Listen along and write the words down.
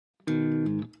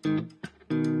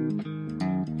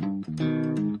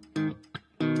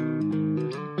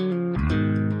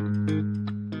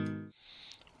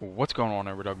What's going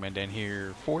on, Dogman Dan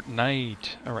here.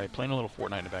 Fortnite. Alright, playing a little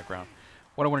Fortnite in the background.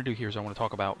 What I want to do here is I want to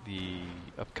talk about the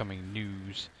upcoming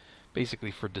news,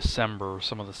 basically for December,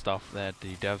 some of the stuff that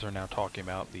the devs are now talking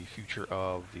about, the future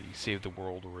of the Save the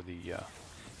World or the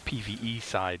PvE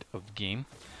side of the game.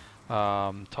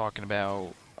 Talking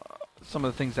about some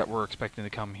of the things that we're expecting to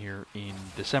come here in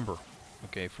December,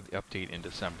 okay, for the update in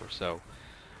December. So,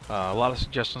 a lot of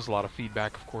suggestions, a lot of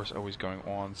feedback, of course, always going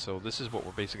on. So this is what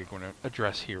we're basically going to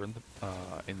address here in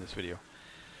this video.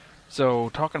 So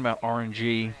talking about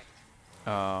RNG,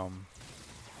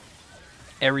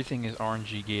 everything is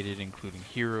RNG gated, including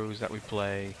heroes that we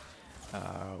play.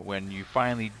 When you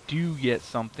finally do get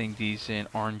something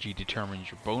decent, RNG determines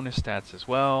your bonus stats as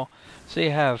well. So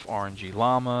you have RNG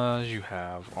llamas, you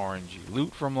have RNG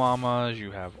loot from llamas,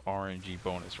 you have RNG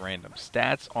bonus random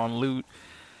stats on loot.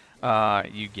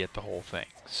 You get the whole thing.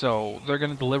 So they're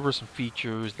going to deliver some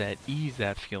features that ease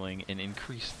that feeling and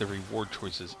increase the reward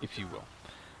choices, if you will.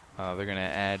 They're going to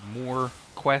add more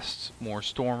quests, more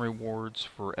storm rewards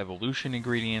for evolution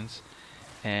ingredients,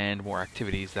 and more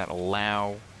activities that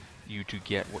allow you to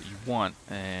get what you want.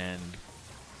 And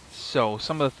so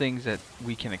some of the things that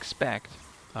we can expect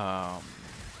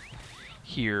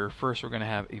here, first we're going to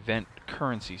have event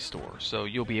currency store. So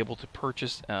you'll be able to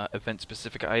purchase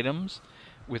event-specific items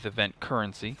with event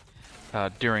currency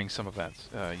during some events.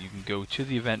 You can go to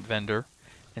the event vendor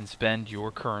and spend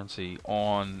your currency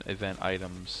on event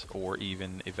items or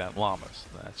even event llamas.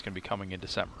 That's going to be coming in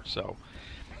December. So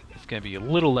it's going to be a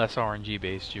little less RNG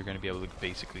based. You're going to be able to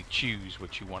basically choose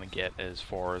what you want to get as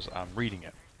far as I'm reading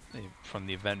it from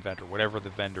the event vendor, whatever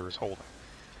the vendor is holding.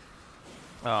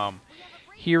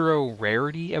 Hero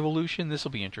rarity evolution. This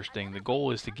will be interesting. The goal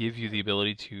is to give you the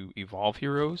ability to evolve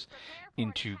heroes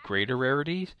into greater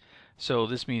rarities. So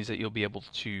this means that you'll be able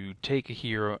to take a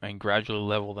hero and gradually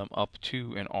level them up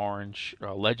to an orange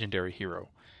legendary hero.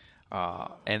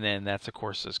 And then that's, of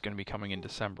course, is going to be coming in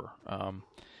December.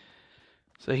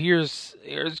 So here's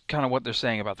kind of what they're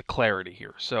saying about the clarity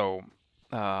here. So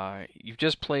you've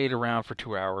just played around for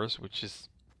 2 hours, which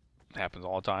happens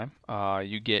all the time.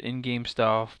 You get in-game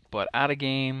stuff, but out of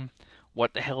game,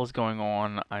 what the hell is going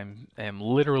on? I am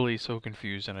literally so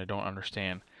confused and I don't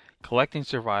understand. Collecting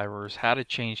survivors, how to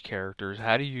change characters,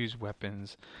 how to use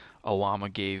weapons a llama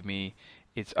gave me.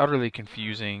 It's utterly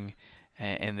confusing,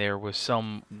 and there was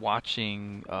some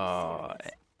watching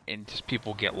and just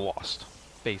people get lost.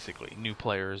 Basically, new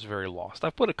players very lost.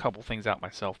 I've put a couple things out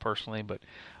myself personally, but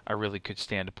I really could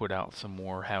stand to put out some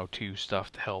more how-to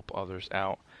stuff to help others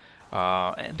out.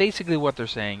 And basically what they're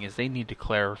saying is they need to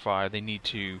clarify, they need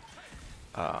to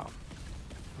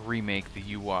remake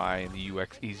the UI and the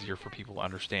UX easier for people to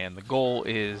understand. The goal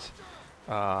is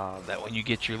that when you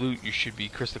get your loot, you should be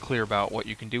crystal clear about what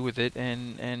you can do with it,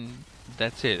 and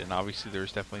that's it. And obviously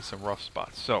there's definitely some rough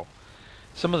spots. So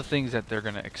some of the things that they're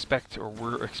going to expect, or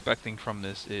we're expecting from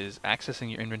this, is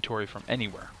accessing your inventory from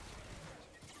anywhere.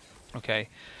 Okay,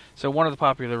 so one of the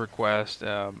popular requests,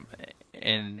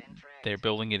 and they're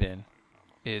building it in,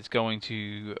 is going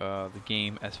to the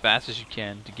game as fast as you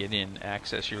can to get in,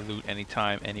 access your loot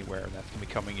anytime, anywhere. That's going to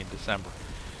be coming in December.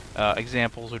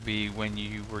 Examples would be when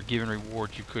you were given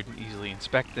rewards, you couldn't easily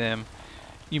inspect them.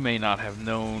 You may not have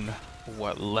known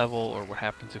what level or what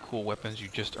happened to cool weapons you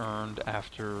just earned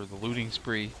after the looting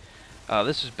spree.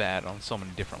 This is bad on so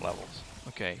many different levels.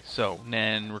 Okay, so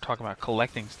then we're talking about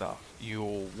collecting stuff.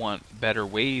 You'll want better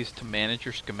ways to manage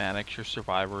your schematics, your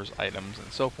survivors, items,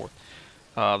 and so forth.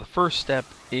 The first step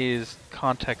is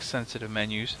context-sensitive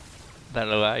menus that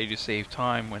allow you to save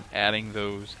time when adding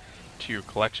those to your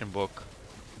collection book,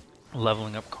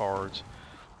 leveling up cards,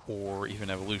 or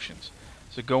even evolutions.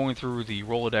 So going through the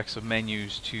Rolodex of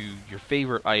menus to your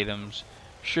favorite items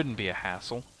shouldn't be a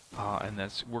hassle, and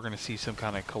we're going to see some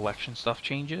kind of collection stuff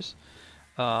changes,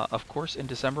 of course, in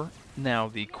December. Now,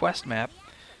 the quest map,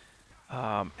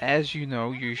 as you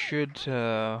know, you should...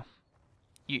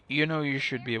 you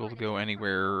should be able to go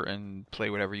anywhere and play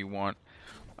whatever you want,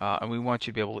 and we want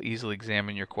you to be able to easily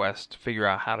examine your quest, figure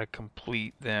out how to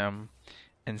complete them,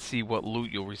 and see what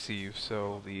loot you'll receive.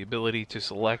 So the ability to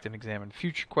select and examine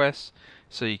future quests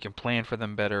so you can plan for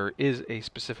them better is a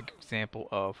specific example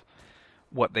of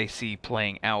what they see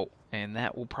playing out, and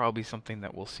that will probably be something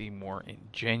that we'll see more in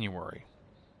January.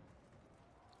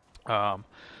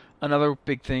 Another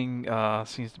big thing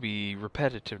seems to be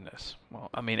repetitiveness.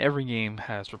 Well, I mean, every game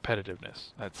has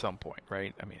repetitiveness at some point,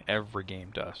 right? I mean, every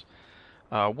game does.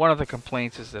 One of the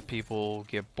complaints is that people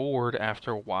get bored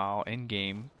after a while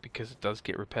in-game because it does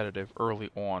get repetitive early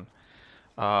on.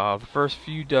 The first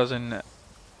few dozen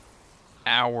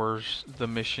hours, the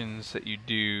missions that you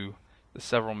do the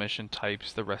several mission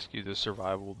types, the rescue, the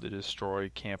survival, the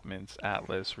destroy, campments,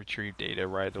 atlas, retrieve data,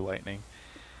 ride the lightning.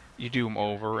 You do them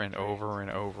over and over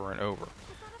and over and over.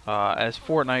 As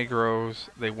Fortnite grows,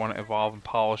 they want to evolve and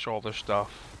polish all their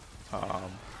stuff.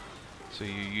 So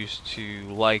you used to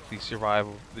like the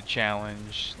survival, the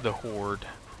challenge, the horde,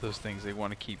 those things. They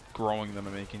want to keep growing them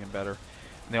and making them better.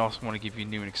 And they also want to give you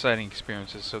new and exciting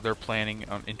experiences, so they're planning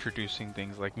on introducing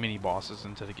things like mini bosses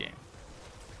into the game.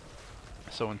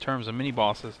 So in terms of mini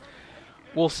bosses,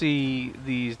 we'll see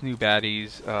these new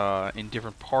baddies in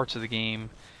different parts of the game,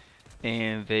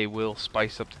 and they will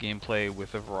spice up the gameplay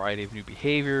with a variety of new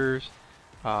behaviors.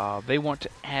 They want to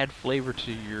add flavor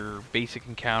to your basic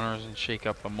encounters and shake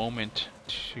up the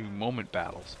moment-to-moment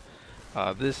battles.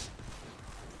 This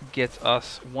gets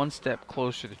us one step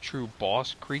closer to true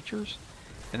boss creatures,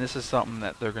 and this is something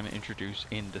that they're going to introduce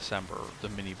in December, the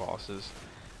mini bosses,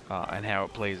 and how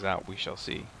it plays out we shall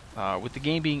see. With the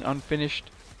game being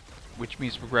unfinished, which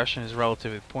means progression is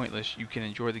relatively pointless, you can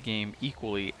enjoy the game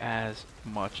equally as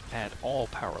much at all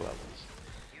power levels.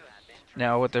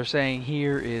 Now what they're saying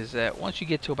here is that once you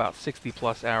get to about 60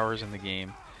 plus hours in the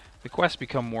game, the quests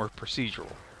become more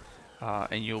procedural,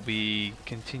 and you'll be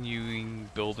continuing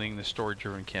building the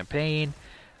story-driven campaign,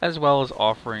 as well as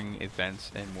offering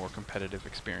events and more competitive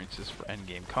experiences for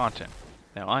endgame content.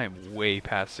 Now I am way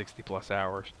past 60 plus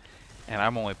hours, and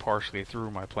I'm only partially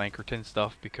through my Plankerton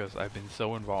stuff because I've been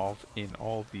so involved in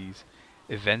all these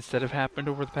events that have happened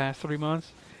over the past 3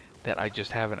 months that I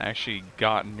just haven't actually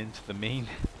gotten into the main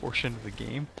portion of the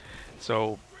game.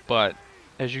 So, but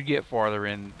as you get farther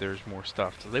in, there's more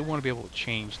stuff. So they want to be able to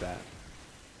change that.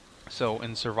 So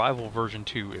in Survival version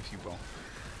 2, if you will,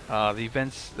 the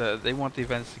events, they want the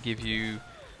events to give you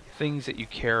things that you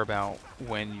care about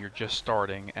when you're just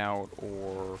starting out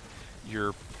or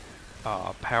you're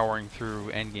powering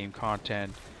through endgame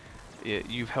content.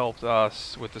 You've helped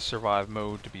us with the survive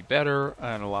mode to be better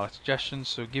and a lot of suggestions,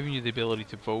 so giving you the ability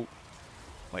to vote,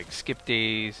 like skip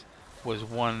days was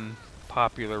one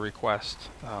popular request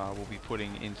we'll be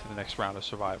putting into the next round of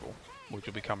survival, which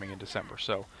will be coming in December.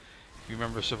 So if you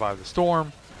remember Survive the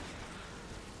Storm,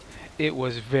 it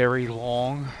was very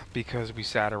long because we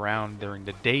sat around during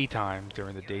the daytime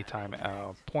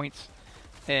points,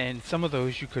 and some of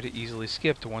those you could have easily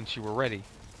skipped once you were ready.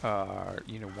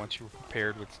 Once you were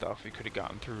prepared with stuff, you could have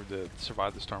gotten through the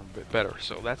Survive the Storm a bit better.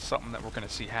 So that's something that we're going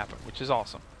to see happen, which is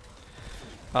awesome.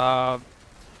 The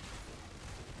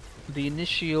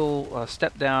initial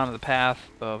step down the path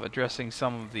of addressing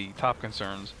some of the top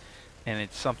concerns, and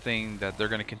it's something that they're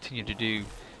going to continue to do.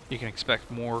 You can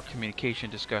expect more communication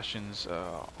discussions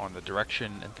on the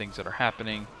direction and things that are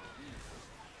happening.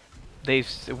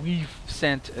 We've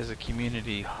sent as a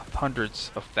community hundreds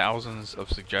of thousands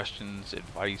of suggestions,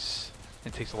 advice.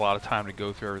 It takes a lot of time to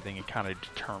go through everything and kind of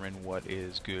determine what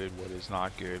is good, what is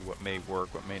not good, what may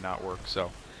work, what may not work.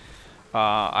 So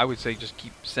I would say just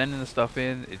keep sending the stuff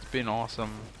in. It's been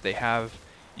awesome.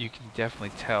 You can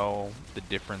definitely tell the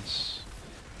difference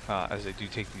as they do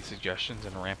take these suggestions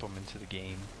and ramp them into the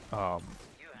game.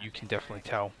 You can definitely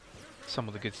tell some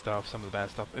of the good stuff, some of the bad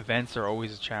stuff. Events are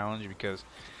always a challenge because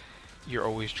you're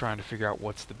always trying to figure out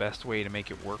what's the best way to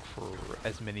make it work for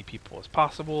as many people as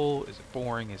possible. Is it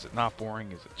boring? Is it not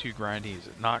boring? Is it too grindy? Is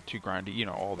it not too grindy? You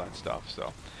know, all that stuff.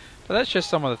 So, but that's just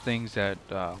some of the things that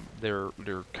they're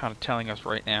kind of telling us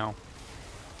right now.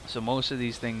 So most of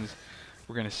these things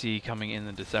we're going to see coming in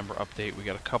the December update. We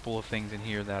got a couple of things in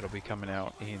here that'll be coming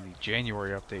out in the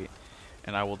January update,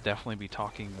 and I will definitely be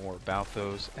talking more about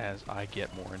those as I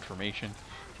get more information.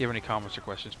 If you have any comments or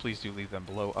questions, please do leave them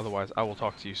below. Otherwise, I will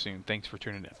talk to you soon. Thanks for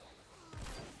tuning in.